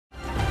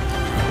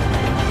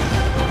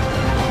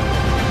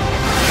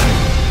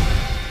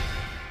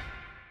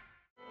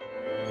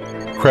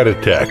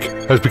Credit tech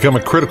has become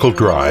a critical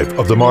drive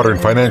of the modern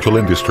financial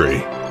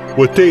industry,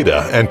 with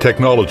data and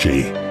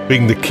technology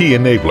being the key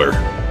enabler.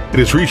 It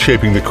is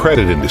reshaping the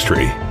credit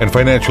industry and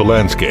financial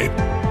landscape.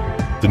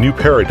 The new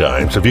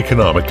paradigms of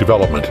economic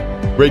development,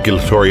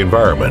 regulatory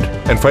environment,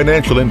 and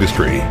financial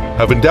industry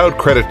have endowed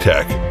credit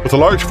tech with a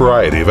large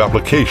variety of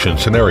application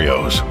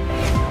scenarios.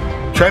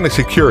 China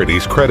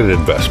Securities Credit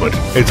Investment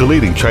is a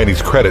leading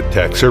Chinese credit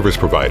tech service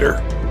provider,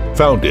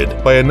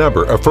 founded by a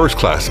number of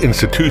first-class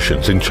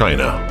institutions in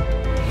China.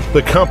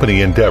 The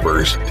company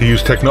endeavors to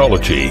use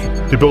technology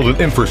to build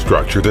an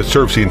infrastructure that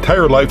serves the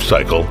entire life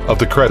cycle of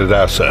the credit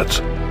assets.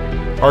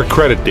 Our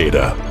credit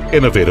data,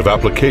 innovative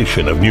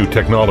application of new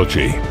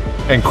technology,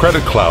 and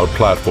credit cloud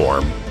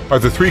platform are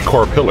the three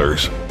core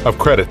pillars of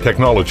credit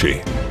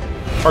technology.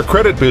 Our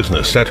credit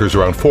business centers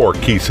around four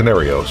key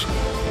scenarios,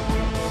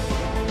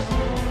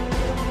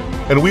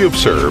 and we have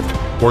served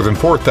more than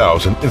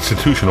 4,000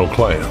 institutional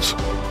clients.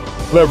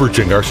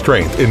 Leveraging our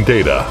strength in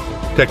data,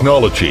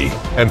 technology,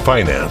 and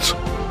finance,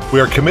 we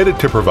are committed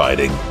to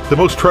providing the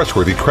most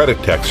trustworthy credit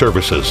tech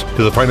services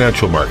to the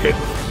financial market.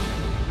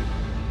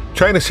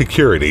 China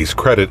Securities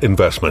Credit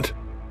Investment,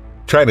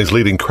 China's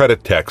leading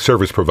credit tech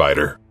service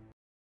provider.